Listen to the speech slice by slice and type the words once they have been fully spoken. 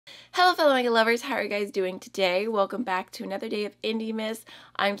Hello fellow makeup lovers, how are you guys doing today? Welcome back to another day of Indie Miss.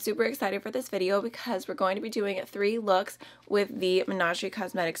 I'm super excited for this video because we're going to be doing 3 looks with the Menagerie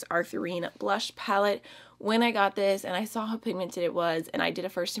Cosmetics Arthurine Blush Palette. When I got this and I saw how pigmented it was and I did a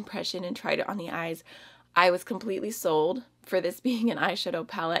first impression and tried it on the eyes, I was completely sold for this being an eyeshadow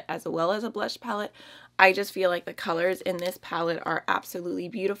palette as well as a blush palette. I just feel like the colors in this palette are absolutely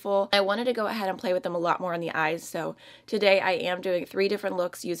beautiful. I wanted to go ahead and play with them a lot more on the eyes, so today I am doing 3 different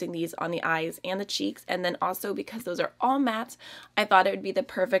looks using these on the eyes and the cheeks, and then also because those are all mattes, I thought it would be the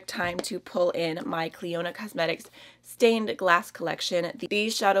perfect time to pull in my Clionadh Cosmetics Stained Glass Collection.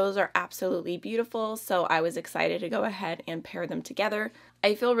 These shadows are absolutely beautiful, so I was excited to go ahead and pair them together.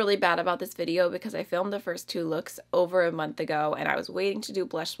 I feel really bad about this video because I filmed the first 2 looks over a month ago and I was waiting to do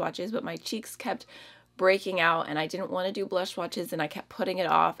blush swatches, but my cheeks kept breaking out and I didn't want to do blush swatches and I kept putting it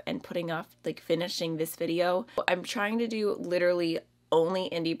off and putting off like finishing this video. I'm trying to do literally only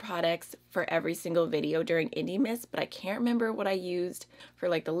indie products for every single video during Indie Miss, but I can't remember what I used for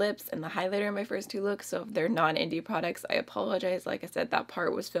like the lips and the highlighter in my first 2 looks, so if they're non-indie products, I apologize. Like I said, that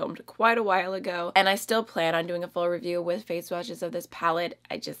part was filmed quite a while ago, and I still plan on doing a full review with face swatches of this palette.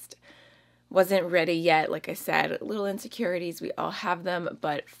 I just wasn't ready yet. Like I said, little insecurities, we all have them,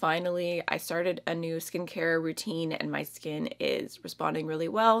 but finally I started a new skincare routine and my skin is responding really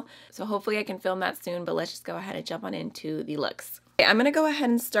well. So hopefully I can film that soon, but let's just go ahead and jump on into the looks. Okay, I'm gonna go ahead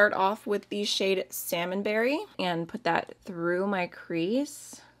and start off with the shade Salmonberry and put that through my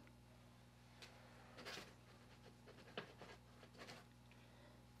crease.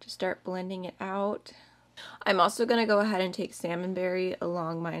 Just start blending it out. I'm also going to go ahead and take Salmonberry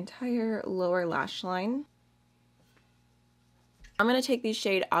along my entire lower lash line. I'm going to take the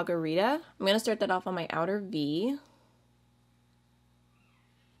shade Agarita. I'm going to start that off on my outer V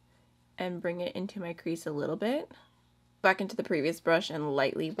and bring it into my crease a little bit. Back into the previous brush and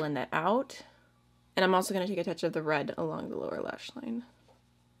lightly blend that out. And I'm also going to take a touch of the red along the lower lash line.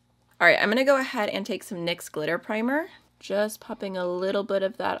 Alright, I'm going to go ahead and take some NYX Glitter Primer. Just popping a little bit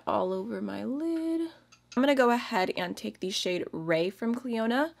of that all over my lid. I'm going to go ahead and take the shade Ray from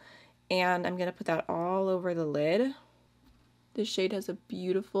Clionadh, and I'm going to put that all over the lid. This shade has a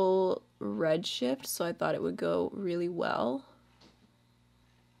beautiful red shift, so I thought it would go really well.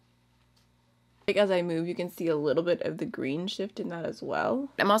 Like as I move, you can see a little bit of the green shift in that as well.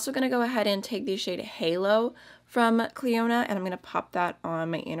 I'm also going to go ahead and take the shade Halo from Clionadh, and I'm going to pop that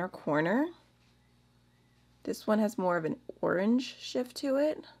on my inner corner. This one has more of an orange shift to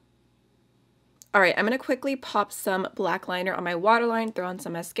it. Alright, I'm going to quickly pop some black liner on my waterline, throw on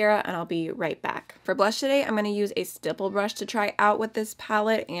some mascara, and I'll be right back. For blush today, I'm going to use a stipple brush to try out with this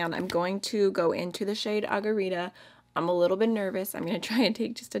palette, and I'm going to go into the shade Agarita. I'm a little bit nervous. I'm going to try and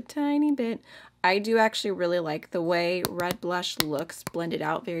take just a tiny bit. I do actually really like the way red blush looks blended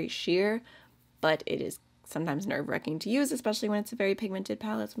out very sheer, but it is sometimes nerve-wracking to use, especially when it's a very pigmented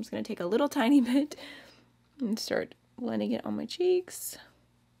palette, so I'm just going to take a little tiny bit and start blending it on my cheeks.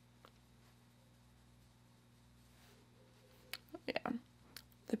 Yeah,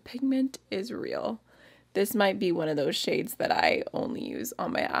 the pigment is real. This might be one of those shades that I only use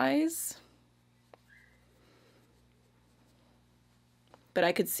on my eyes. But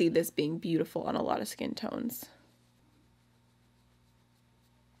I could see this being beautiful on a lot of skin tones.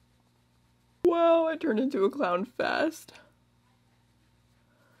 Wow, I turned into a clown fast.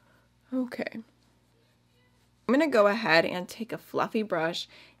 Okay. I'm gonna go ahead and take a fluffy brush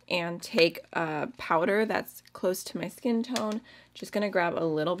and take a powder that's close to my skin tone. Just gonna grab a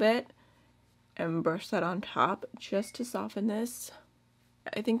little bit and brush that on top just to soften this.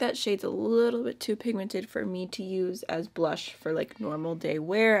 I think that shade's a little bit too pigmented for me to use as blush for like normal day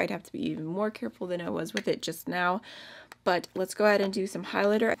wear. I'd have to be even more careful than I was with it just now. But let's go ahead and do some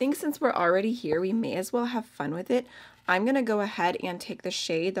highlighter. I think since we're already here, we may as well have fun with it. I'm gonna go ahead and take the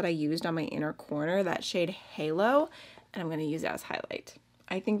shade that I used on my inner corner, that shade Halo, and I'm gonna use it as highlight.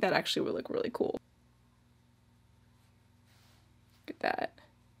 I think that actually would look really cool. Look at that.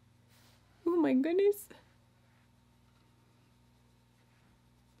 Oh my goodness.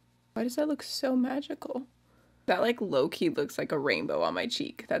 Why does that look so magical? That like low-key looks like a rainbow on my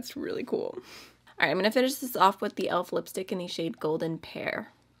cheek. That's really cool. Alright, I'm going to finish this off with the e.l.f. lipstick in the shade Golden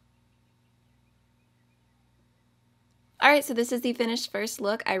Pear. Alright, so this is the finished first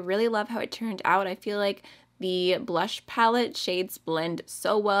look. I really love how it turned out. I feel like the blush palette shades blend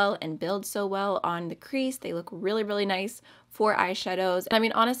so well and build so well on the crease. They look really, really nice for eyeshadows. I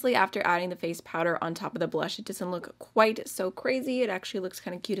mean, honestly, after adding the face powder on top of the blush, it doesn't look quite so crazy. It actually looks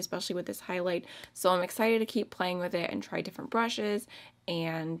kind of cute, especially with this highlight. So I'm excited to keep playing with it and try different brushes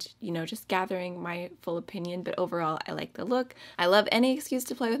and, you know, just gathering my full opinion. But overall, I like the look. I love any excuse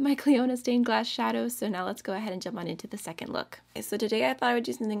to play with my Clionadh Stained Glass shadows. So now let's go ahead and jump on into the second look. Okay, so today I thought I would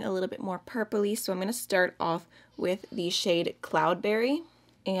do something a little bit more purpley. So I'm going to start off with the shade Cloudberry.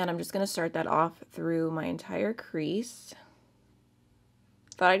 And I'm just going to start that off through my entire crease.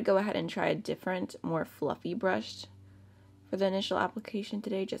 Thought I'd go ahead and try a different, more fluffy brush for the initial application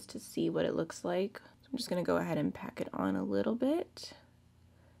today just to see what it looks like. So I'm just going to go ahead and pack it on a little bit.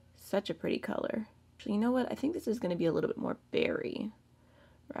 Such a pretty color. Actually, you know what? I think this is going to be a little bit more berry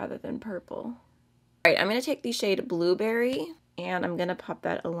rather than purple. Alright, I'm going to take the shade Blueberry and I'm going to pop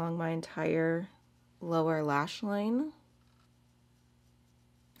that along my entire lower lash line.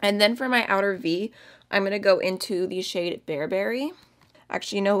 And then for my outer V, I'm going to go into the shade Bearberry.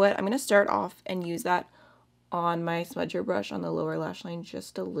 Actually, you know what? I'm going to start off and use that on my smudger brush on the lower lash line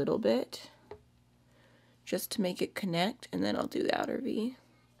just a little bit. Just to make it connect, and then I'll do the outer V.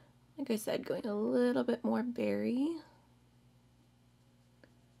 Like I said, going a little bit more berry.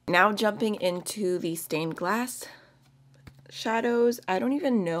 Now jumping into the stained glass shadows. I don't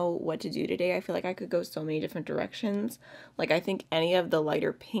even know what to do today. I feel like I could go so many different directions. Like I think any of the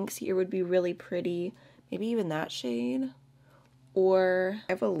lighter pinks here would be really pretty. Maybe even that shade. Or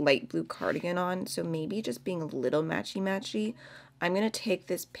I have a light blue cardigan on, so maybe just being a little matchy-matchy. I'm going to take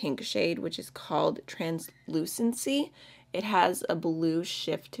this pink shade, which is called Translucency. It has a blue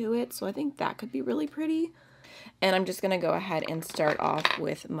shift to it, so I think that could be really pretty. And I'm just going to go ahead and start off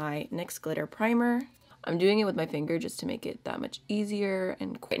with my NYX Glitter Primer. I'm doing it with my finger just to make it that much easier.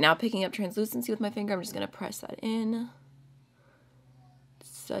 And now picking up Translucency with my finger, I'm just going to press that in.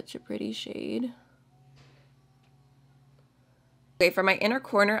 Such a pretty shade. Okay, for my inner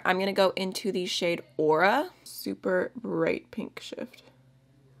corner, I'm going to go into the shade Aura. Super bright pink shift.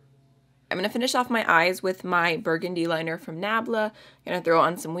 I'm going to finish off my eyes with my burgundy liner from Nabla. I'm going to throw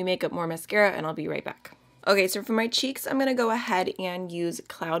on some We Makeup More mascara and I'll be right back. Okay, so for my cheeks, I'm going to go ahead and use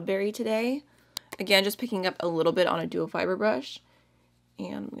Cloudberry today. Again, just picking up a little bit on a dual fiber brush.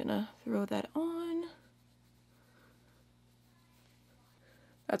 And I'm going to throw that on.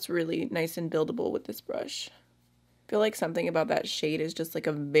 That's really nice and buildable with this brush. I feel like something about that shade is just like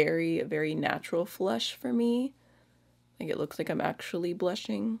a very, very natural flush for me. Like it looks like I'm actually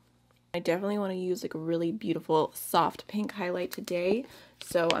blushing. I definitely want to use like a really beautiful soft pink highlight today.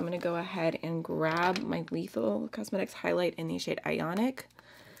 So I'm going to go ahead and grab my Lethal Cosmetics highlight in the shade Ionic.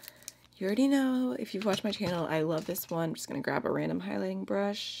 You already know, if you've watched my channel, I love this one. I'm just going to grab a random highlighting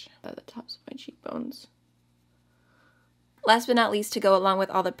brush at the tops of my cheekbones. Last but not least, to go along with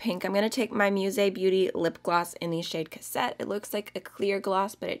all the pink, I'm going to take my Muse Beauty lip gloss in the shade Cassette. It looks like a clear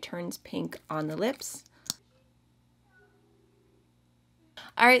gloss, but it turns pink on the lips.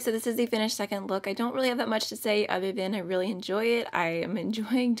 Alright, so this is the finished second look. I don't really have that much to say other than I really enjoy it. I am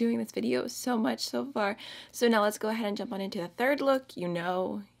enjoying doing this video so much so far. So now let's go ahead and jump on into the third look. You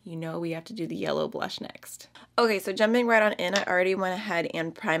know we have to do the yellow blush next. Okay, so jumping right on in, I already went ahead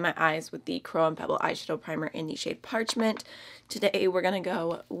and primed my eyes with the Curl and Pebble eyeshadow primer in the shade Parchment. Today we're going to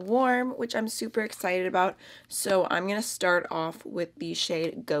go warm, which I'm super excited about. So I'm going to start off with the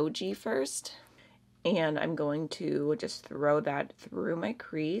shade Goji first. And I'm going to just throw that through my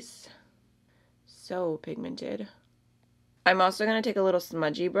crease. So pigmented. I'm also going to take a little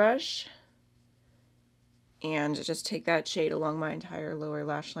smudgy brush and just take that shade along my entire lower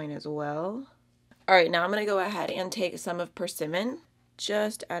lash line as well. Alright, now I'm going to go ahead and take some of Persimmon,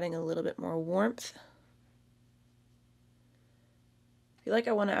 just adding a little bit more warmth. I feel like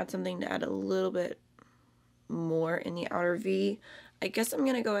I want to add something to add a little bit more in the outer V. I guess I'm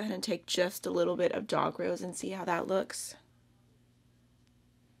going to go ahead and take just a little bit of Dog Rose and see how that looks.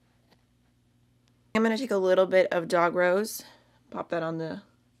 I'm going to take a little bit of Dog Rose, pop that on the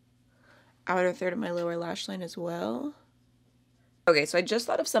outer third of my lower lash line as well. Okay, so I just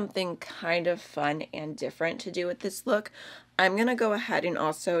thought of something kind of fun and different to do with this look. I'm going to go ahead and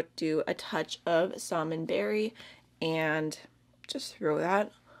also do a touch of Salmon Berry and just throw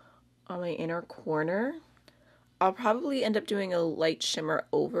that on my inner corner. I'll probably end up doing a light shimmer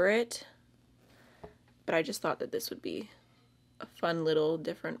over it, but I just thought that this would be a fun little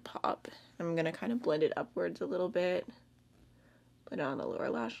different pop. I'm going to kind of blend it upwards a little bit, put it on the lower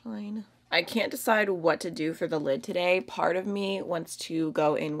lash line. I can't decide what to do for the lid today. Part of me wants to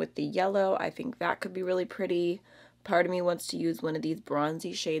go in with the yellow. I think that could be really pretty. Part of me wants to use one of these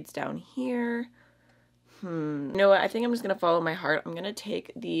bronzy shades down here. You know what? I think I'm just going to follow my heart. I'm going to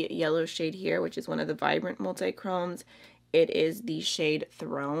take the yellow shade here, which is one of the Vibrant Multichromes, It is the shade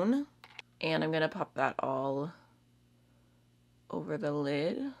Throne, and I'm going to pop that all over the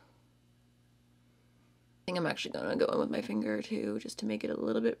lid. I think I'm actually going to go in with my finger too, just to make it a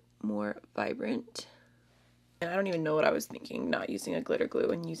little bit more vibrant. And I don't even know what I was thinking, not using a glitter glue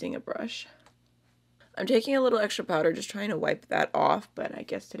and using a brush. I'm taking a little extra powder, just trying to wipe that off, but I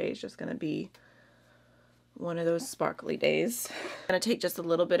guess today is just going to be one of those sparkly days. I'm going to take just a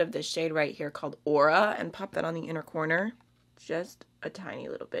little bit of this shade right here called Aura and pop that on the inner corner. Just a tiny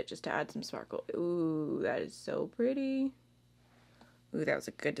little bit, just to add some sparkle. Ooh, that is so pretty. Ooh, that was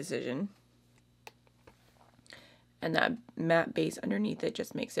a good decision. And that matte base underneath it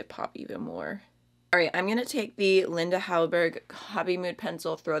just makes it pop even more. Alright, I'm going to take the Linda Hallberg Hobby Mood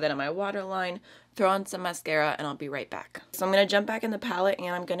pencil, throw that on my waterline, throw on some mascara, and I'll be right back. So I'm going to jump back in the palette,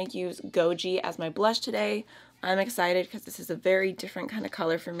 and I'm going to use Goji as my blush today. I'm excited because this is a very different kind of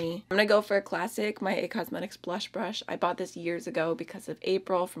color for me. I'm going to go for a classic, my IT Cosmetics blush brush. I bought this years ago because of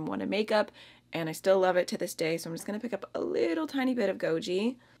April from Wanted Makeup, and I still love it to this day, so I'm just going to pick up a little tiny bit of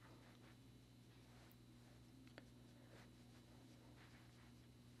Goji.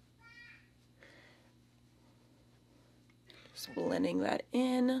 Just blending that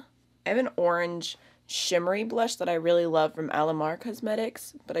in. I have an orange shimmery blush that I really love from Alamar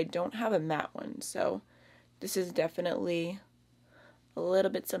Cosmetics, but I don't have a matte one, so this is definitely a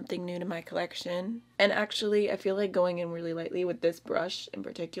little bit something new to my collection. And actually, I feel like going in really lightly with this brush in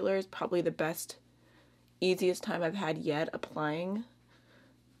particular is probably the best, easiest time I've had yet applying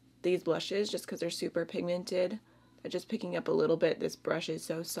these blushes, just because they're super pigmented. Just picking up a little bit, this brush is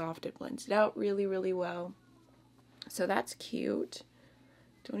so soft, it blends it out really, really well. So that's cute.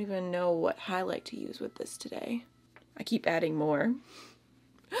 Don't even know what highlight to use with this today. I keep adding more.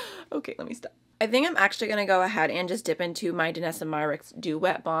 Okay, let me stop. I think I'm actually going to go ahead and just dip into my Danessa Myricks Dew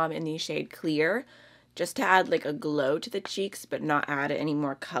Wet Balm in the shade Clear, just to add like a glow to the cheeks, but not add any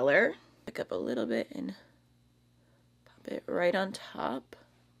more color. Pick up a little bit and pop it right on top.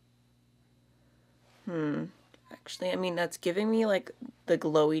 Actually, I mean, that's giving me like the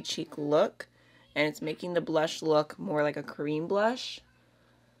glowy cheek look, and it's making the blush look more like a cream blush.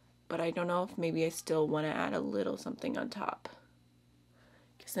 But I don't know if maybe I still want to add a little something on top,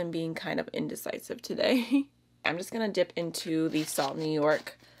 because I'm being kind of indecisive today. I'm just going to dip into the Salt New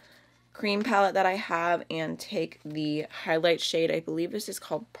York cream palette that I have and take the highlight shade, I believe this is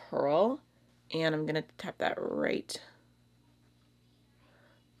called Pearl, and I'm going to tap that right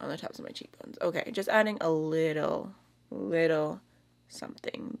on the tops of my cheekbones. Okay, just adding a little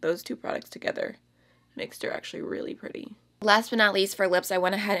something. Those two products together mixed are actually really pretty. Last but not least, for lips, I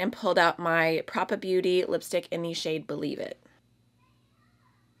went ahead and pulled out my Propa Beauty lipstick in the shade Believe It.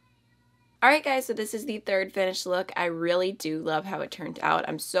 Alright guys, so this is the third finished look. I really do love how it turned out.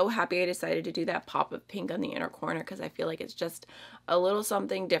 I'm so happy I decided to do that pop of pink on the inner corner, because I feel like it's just a little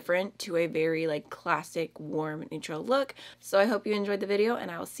something different to a very like classic, warm, neutral look. So I hope you enjoyed the video, and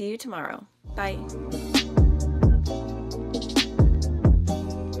I will see you tomorrow. Bye!